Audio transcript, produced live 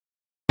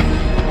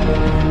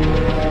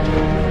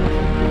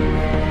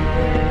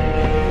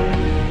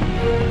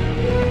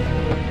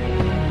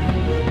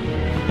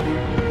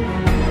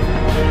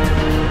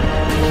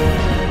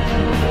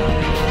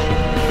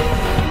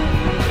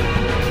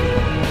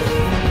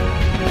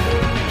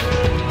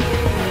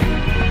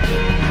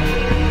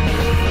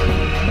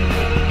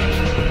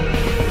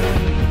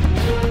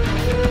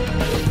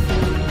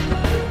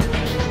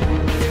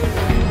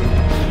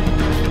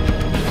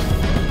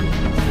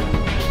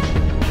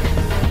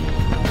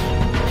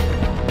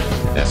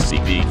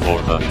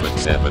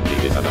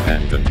SCP-470 is an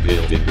abandoned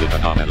building with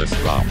anomalous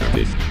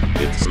properties.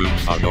 Its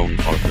rooms are known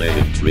for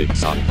playing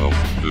tricks on both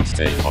who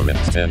stay for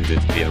extended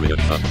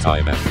periods of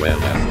time as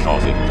well as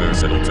causing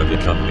personnel to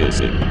become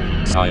missing.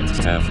 Site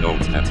staff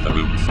note that the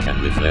rooms can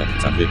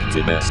reflect a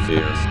victim's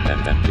fears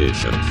and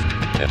ambitions.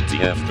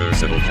 MTF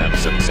personnel have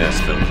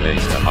successfully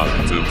placed a Mark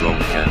II drone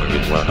camera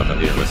in one of the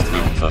nearest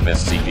rooms of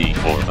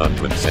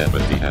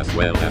SCP-470 as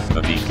well as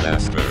the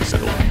B-class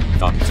personnel.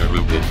 Dr.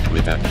 Rubin,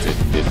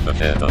 redacted, is the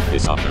head of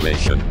this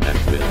operation and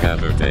will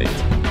gather date.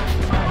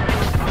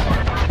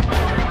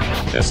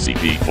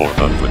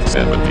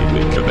 SCP-470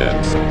 will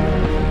commence.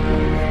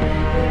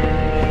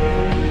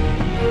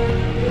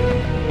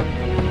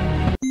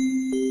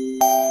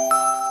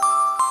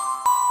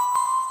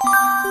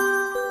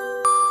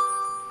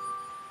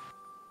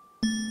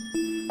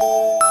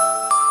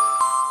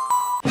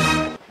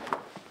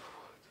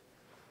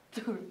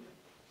 Dude,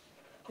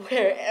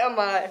 where am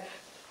I?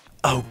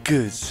 Oh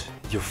good,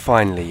 you're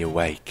finally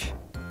awake.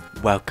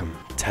 Welcome,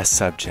 test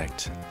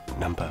subject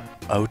number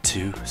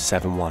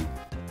 0271.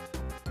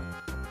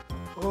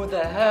 Who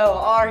the hell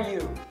are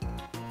you?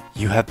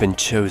 You have been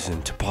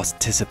chosen to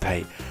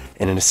participate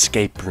in an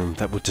escape room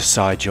that will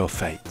decide your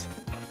fate.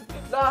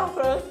 Nah,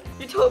 bro.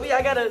 You told me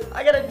I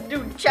gotta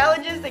do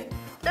challenges if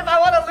I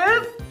wanna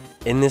live?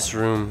 In this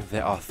room,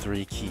 there are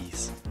 3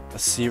 keys. A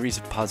series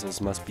of puzzles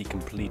must be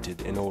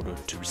completed in order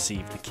to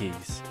receive the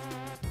keys.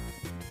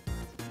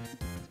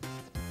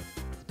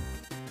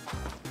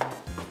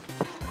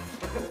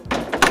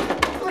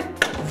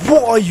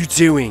 What are you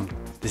doing?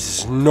 This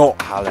is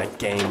not how that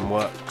game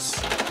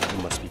works. You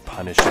must be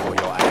punished for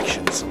your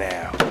actions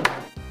now.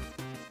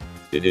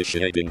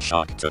 Initiating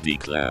shock to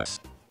D-class.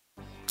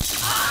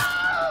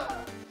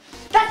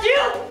 That's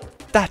you!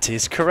 That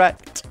is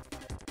correct.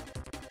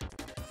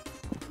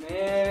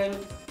 Man.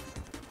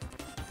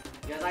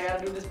 Guess I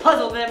gotta do this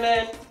puzzle then,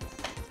 man.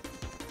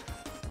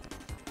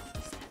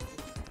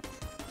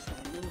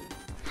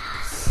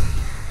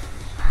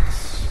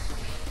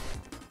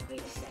 Wait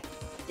a sec.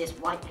 This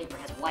white paper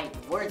has white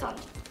words on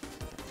it.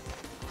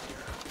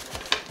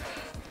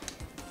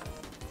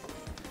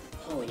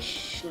 Holy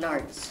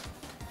schnarts.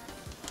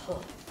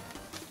 Oh.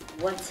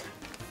 What?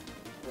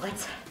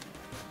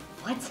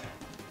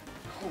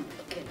 Oh my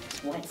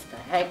goodness, what the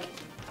heck?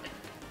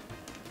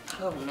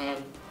 Oh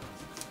man.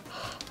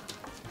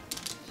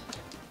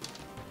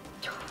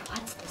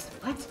 What's this?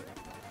 What?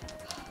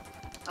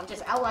 I'm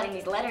just outlining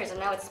these letters and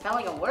now it's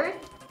spelling a word?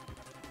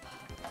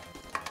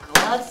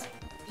 Gloves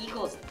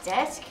equals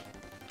desk?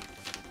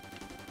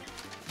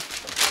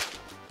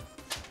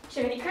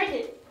 Jiminy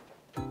Cricket.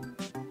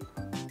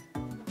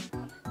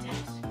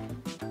 Desk.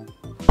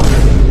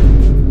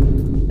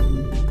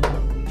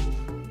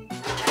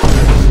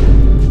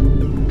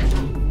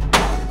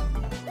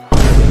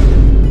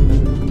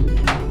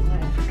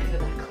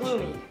 Clue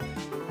me.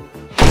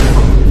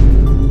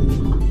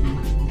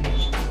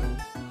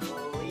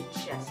 Holy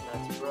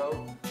chestnuts, bro.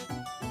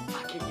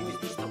 I can use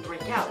these to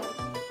break out.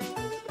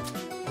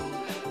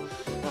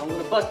 I'm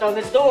gonna bust down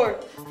this door.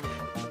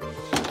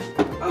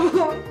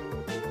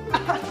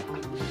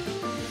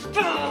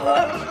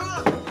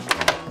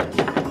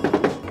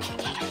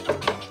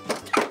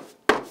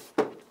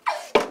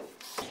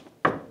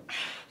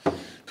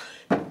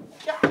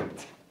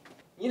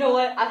 You know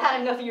what? I've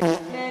had enough of your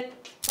man.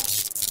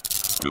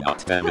 Do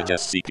not damage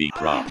SCP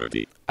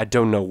property. I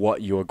don't know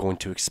what you are going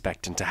to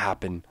expect to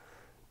happen,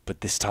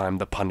 but this time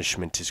the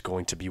punishment is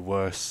going to be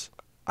worse.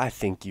 I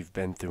think you've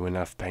been through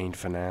enough pain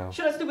for now.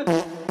 Shut up, stupid.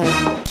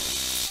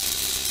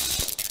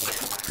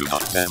 Do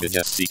not damage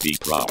SCP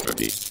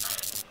property.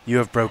 You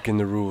have broken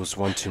the rules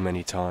one too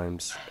many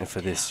times, and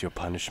for this your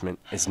punishment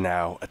is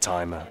now a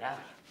timer.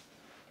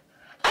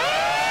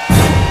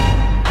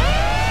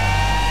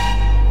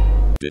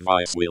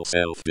 Device will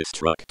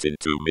self-destruct in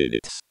 2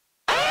 minutes.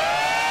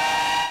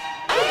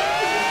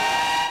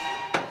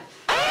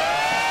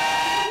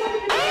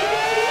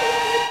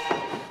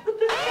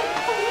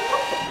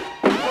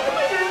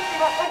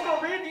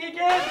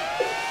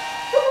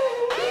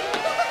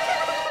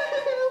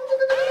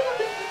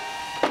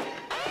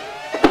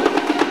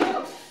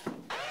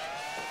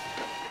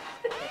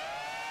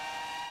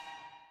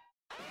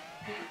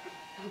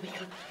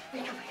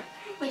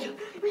 Wake up.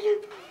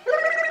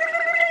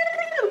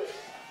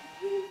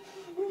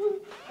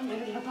 I'm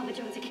never gonna Papa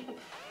John's again.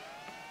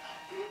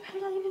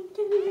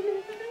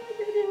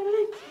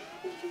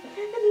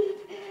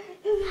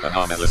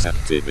 Anomalous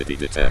activity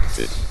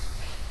detected.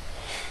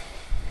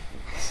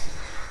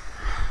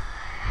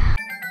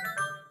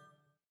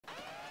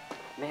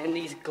 Man,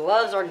 these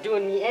gloves aren't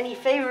doing me any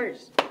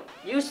favors.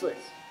 Useless.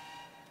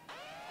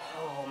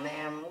 Oh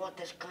man,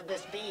 could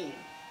this be?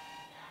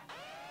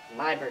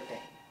 My birthday.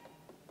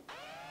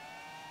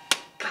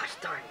 Gosh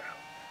darn,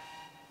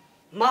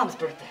 bro. Mom's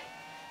birthday.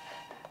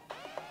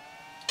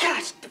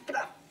 Gosh,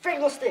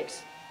 Frango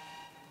sticks.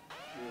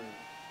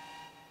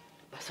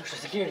 My social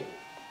security.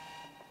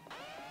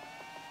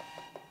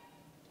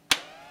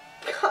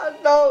 God,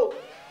 no.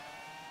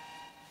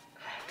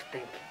 I have to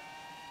think.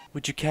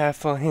 Would you care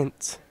for a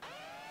hint?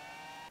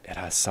 It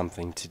has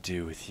something to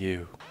do with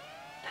you.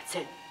 That's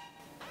it.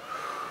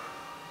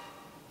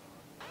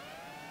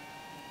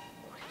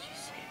 What did you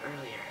say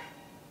earlier?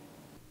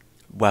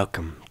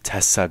 Welcome,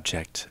 test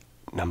subject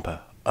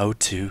number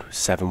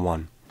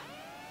 0271.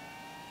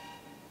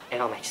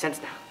 It all makes sense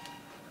now.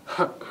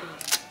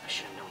 I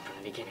should have known from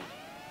the beginning.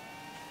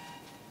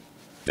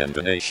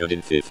 Detonation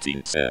in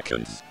 15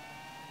 seconds.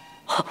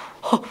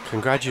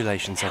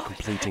 Congratulations on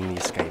completing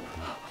the escape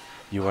room.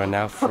 You are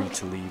now free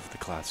to leave the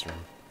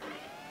classroom.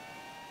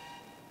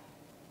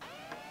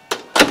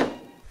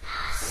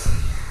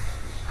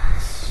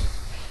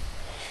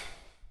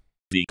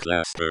 The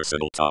class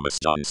personnel Thomas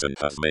Johnson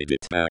has made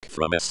it back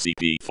from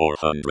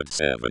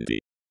SCP-470.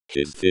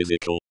 His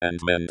physical and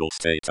mental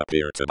state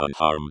appear to be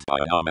unharmed by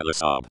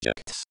anomalous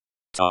objects.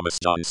 Thomas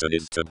Johnson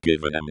is to be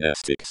given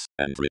amnestics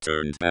and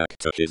returned back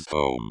to his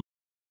home.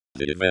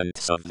 The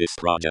events of this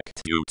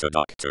project due to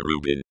Dr.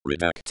 Rubin,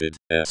 redacted,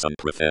 S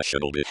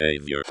unprofessional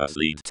behavior has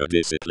led to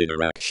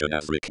disciplinary action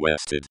as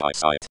requested by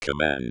Site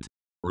Command.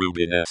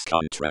 Rubin's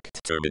contract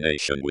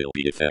termination will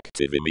be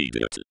effective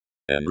immediately,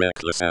 and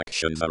reckless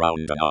actions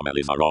around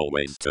anomalies are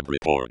always to be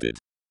reported.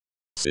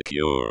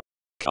 Secure,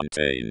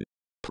 contain,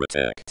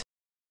 protect.